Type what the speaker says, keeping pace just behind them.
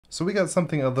So we got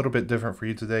something a little bit different for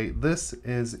you today. This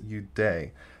is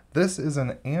iodé. This is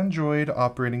an Android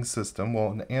operating system, well,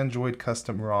 an Android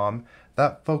custom ROM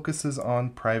that focuses on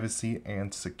privacy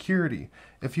and security.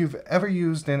 If you've ever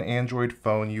used an Android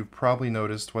phone, you've probably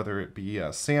noticed whether it be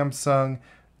Samsung,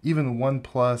 even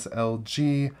OnePlus,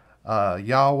 LG,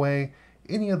 Huawei,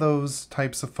 any of those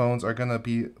types of phones are going to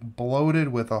be bloated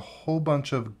with a whole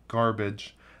bunch of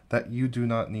garbage that you do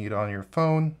not need on your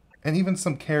phone. And even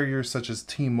some carriers such as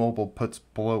T-Mobile puts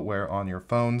bloatware on your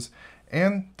phones.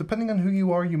 And depending on who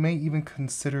you are, you may even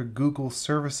consider Google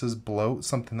services bloat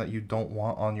something that you don't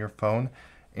want on your phone.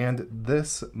 And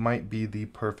this might be the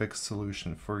perfect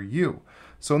solution for you.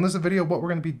 So in this video, what we're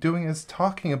going to be doing is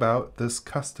talking about this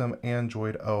custom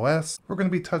Android OS. We're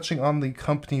going to be touching on the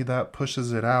company that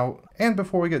pushes it out. And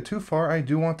before we get too far, I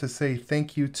do want to say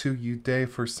thank you to iodé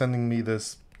for sending me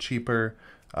this cheaper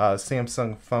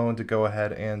Samsung phone to go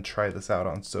ahead and try this out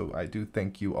on. So I do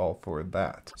thank you all for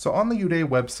that. So on the iodé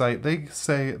website, they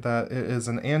say that it is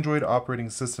an Android operating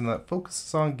system that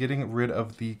focuses on getting rid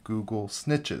of the Google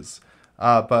snitches.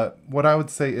 But what I would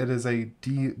say, it is a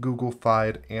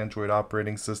de-Google-fied Android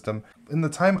operating system. In the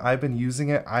time I've been using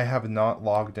it, I have not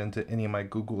logged into any of my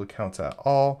Google accounts at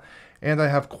all. And I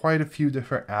have quite a few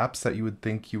different apps that you would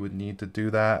think you would need to do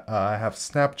that. I have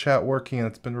Snapchat working, and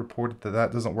it's been reported that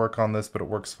that doesn't work on this, but it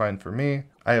works fine for me.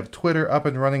 I have Twitter up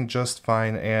and running just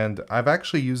fine, and I've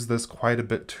actually used this quite a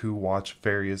bit to watch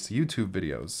various YouTube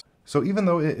videos. So even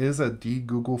though it is a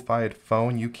de-Google-fied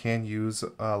phone, you can use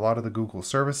a lot of the Google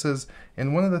services.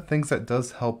 And one of the things that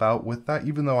does help out with that,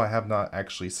 even though I have not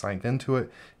actually signed into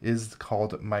it, is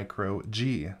called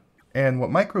microG. And what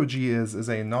microG is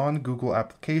a non-Google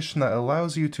application that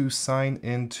allows you to sign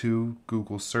into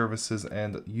Google services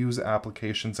and use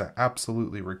applications that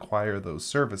absolutely require those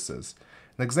services.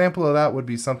 An example of that would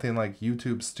be something like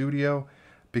YouTube Studio,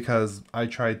 because I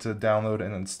tried to download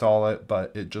and install it,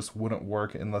 but it just wouldn't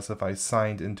work unless if I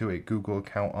signed into a Google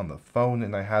account on the phone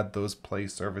and I had those Play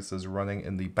services running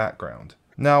in the background.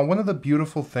 Now, one of the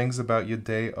beautiful things about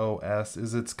iodéOS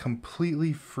is it's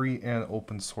completely free and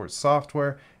open source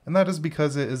software, and that is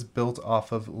because it is built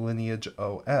off of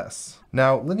LineageOS.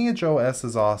 Now, LineageOS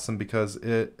is awesome because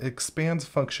it expands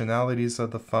functionalities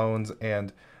of the phones,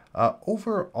 and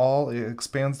overall it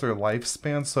expands their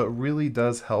lifespan, so it really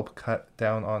does help cut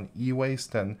down on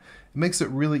e-waste, and it makes it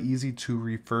really easy to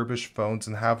refurbish phones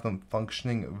and have them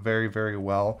functioning very, very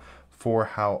well for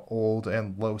how old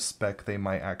and low spec they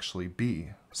might actually be.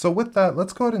 So with that,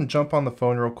 let's go ahead and jump on the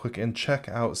phone real quick and check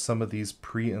out some of these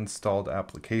pre-installed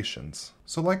applications.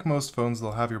 So like most phones,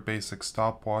 they'll have your basic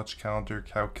stopwatch, calendar,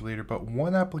 calculator, but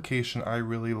one application I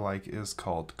really like is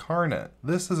called Carnet.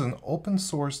 This is an open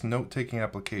source note-taking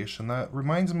application that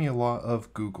reminds me a lot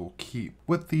of Google Keep,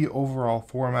 with the overall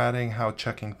formatting, how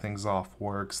checking things off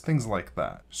works, things like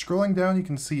that. Scrolling down, you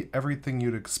can see everything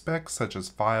you'd expect, such as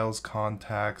files,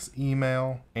 contacts,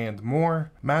 email, and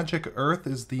more. Magic Earth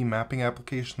is the mapping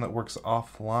application that works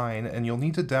offline, and you'll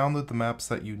need to download the maps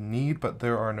that you need, but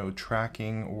there are no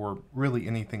tracking or really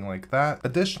anything like that.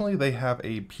 Additionally, they have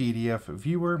a PDF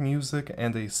viewer, music,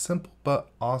 and a simple but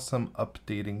awesome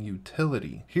updating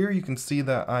utility. Here you can see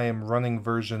that I am running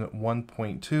version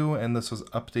 1.2, and this was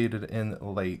updated in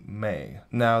late May.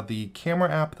 Now, the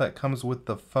camera app that comes with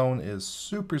the phone is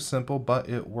super simple, but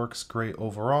it works great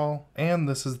overall, and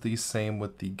this is the same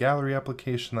with the gallery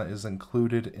application that is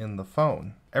included in the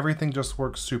phone. Everything just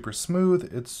works super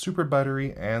smooth, it's super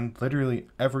buttery, and literally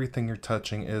everything you're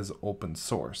touching is open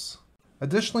source.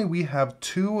 Additionally, we have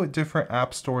two different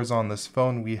app stores on this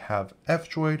phone. We have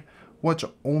F-Droid, which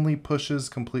only pushes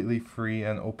completely free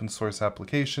and open source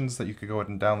applications that you could go ahead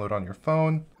and download on your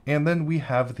phone. And then we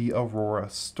have the Aurora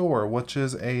store, which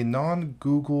is a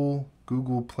non-Google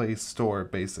Play Store,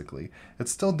 basically.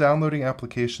 It's still downloading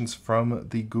applications from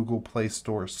the Google Play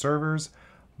Store servers,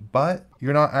 but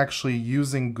you're not actually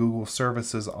using Google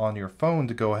services on your phone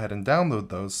to go ahead and download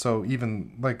those. So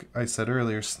even, like I said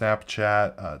earlier,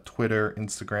 Snapchat, Twitter,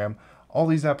 Instagram, all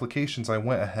these applications I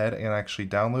went ahead and actually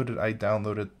downloaded. I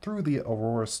downloaded through the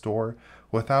Aurora store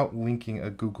without linking a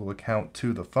Google account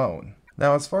to the phone.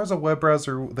 Now, as far as a web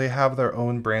browser, they have their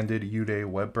own branded iodé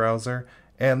web browser.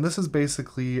 And this is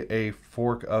basically a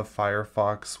fork of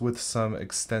Firefox with some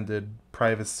extended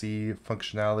privacy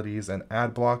functionalities and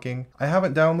ad blocking. I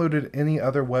haven't downloaded any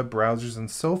other web browsers,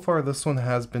 and so far this one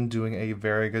has been doing a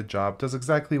very good job. Does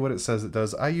exactly what it says it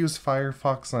does. I use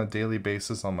Firefox on a daily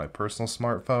basis on my personal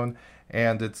smartphone,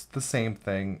 and it's the same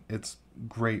thing. It's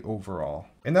great overall.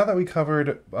 And now that we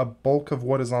covered a bulk of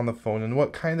what is on the phone and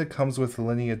what kind of comes with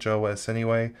LineageOS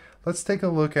anyway, let's take a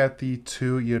look at the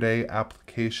two iodé applications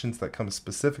applications that come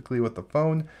specifically with the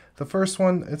phone. The first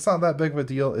one, it's not that big of a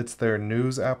deal. It's their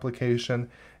news application.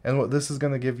 And what this is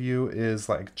going to give you is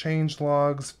like change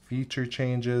logs, feature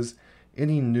changes,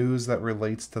 any news that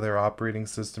relates to their operating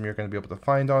system you're going to be able to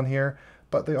find on here.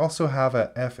 But they also have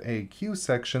a FAQ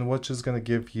section, which is going to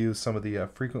give you some of the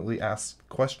frequently asked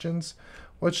questions,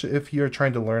 which if you're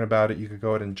trying to learn about it, you could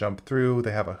go ahead and jump through.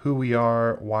 They have a who we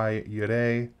are, why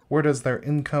iodé, where does their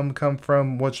income come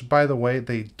from, which by the way,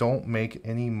 they don't make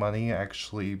any money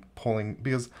actually pulling,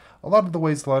 because a lot of the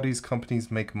ways a lot of these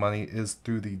companies make money is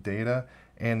through the data,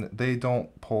 and they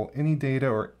don't pull any data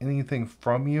or anything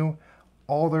from you.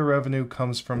 All their revenue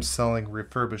comes from selling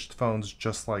refurbished phones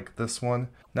just like this one.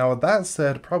 Now with that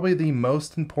said, probably the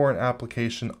most important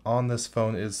application on this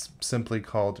phone is simply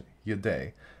called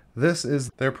iodé. This is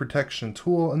their protection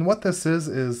tool, and what this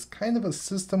is kind of a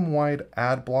system-wide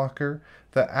ad blocker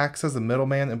that acts as a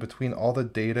middleman in between all the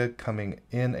data coming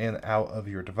in and out of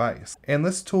your device. And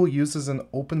this tool uses an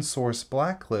open source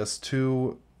blacklist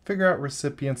to figure out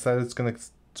recipients that it's going to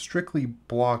strictly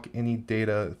block any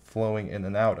data flowing in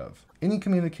and out of. Any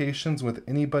communications with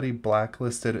anybody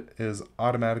blacklisted is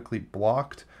automatically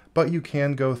blocked, but you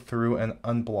can go through and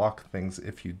unblock things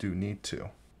if you do need to.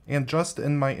 And just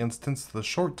in my instance, the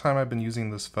short time I've been using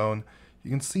this phone,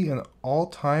 you can see in all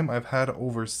time I've had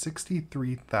over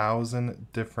 63,000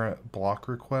 different block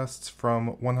requests from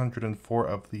 104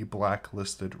 of the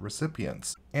blacklisted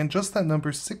recipients. And just that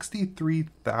number,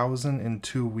 63,000 in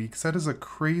 2 weeks, that is a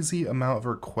crazy amount of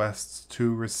requests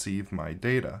to receive my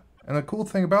data. And the cool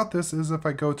thing about this is if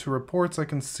I go to reports, I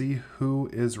can see who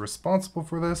is responsible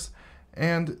for this.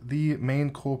 And the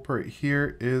main culprit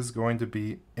here is going to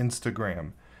be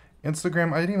Instagram.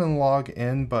 Instagram, I didn't even log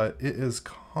in, but it is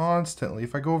constantly,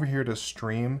 if I go over here to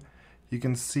stream, you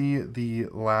can see the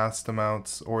last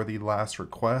amounts or the last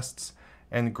requests,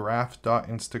 and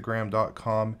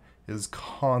graph.instagram.com is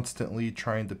constantly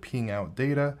trying to ping out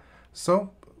data.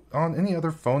 So on any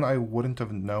other phone, I wouldn't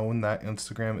have known that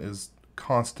Instagram is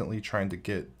constantly trying to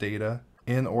get data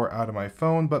in or out of my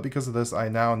phone, but because of this, I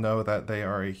now know that they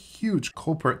are a huge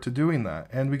culprit to doing that.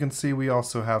 And we can see we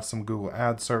also have some Google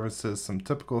ad services, some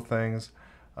typical things.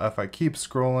 If I keep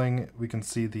scrolling, we can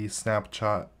see the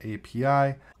Snapchat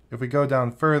API. If we go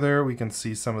down further, we can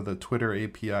see some of the Twitter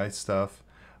API stuff.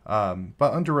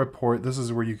 But under report, this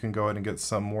is where you can go ahead and get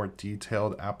some more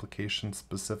detailed application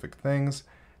specific things.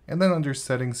 And then under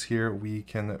settings here, we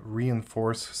can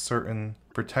reinforce certain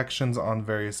protections on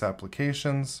various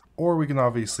applications, or we can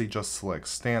obviously just select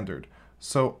standard.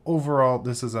 So overall,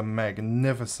 this is a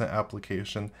magnificent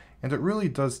application, and it really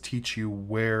does teach you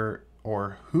where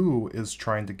or who is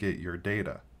trying to get your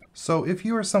data. So if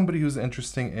you are somebody who's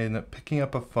interested in picking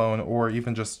up a phone or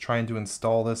even just trying to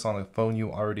install this on a phone you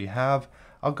already have,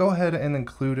 I'll go ahead and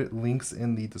include links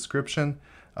in the description.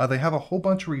 They have a whole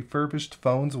bunch of refurbished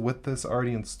phones with this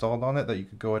already installed on it that you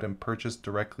could go ahead and purchase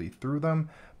directly through them,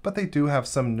 but they do have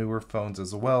some newer phones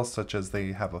as well, such as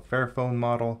they have a Fairphone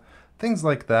model, things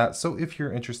like that. So if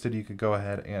you're interested, you could go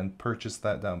ahead and purchase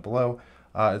that down below.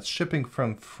 It's shipping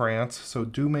from France, so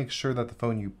do make sure that the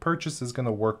phone you purchase is going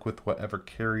to work with whatever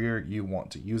carrier you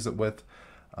want to use it with.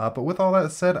 But with all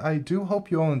that said, I do hope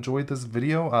you all enjoyed this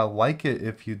video. Like it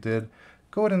if you did.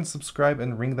 Go ahead and subscribe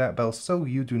and ring that bell so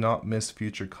you do not miss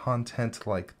future content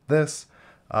like this.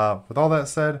 With all that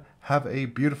said, have a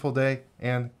beautiful day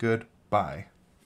and goodbye.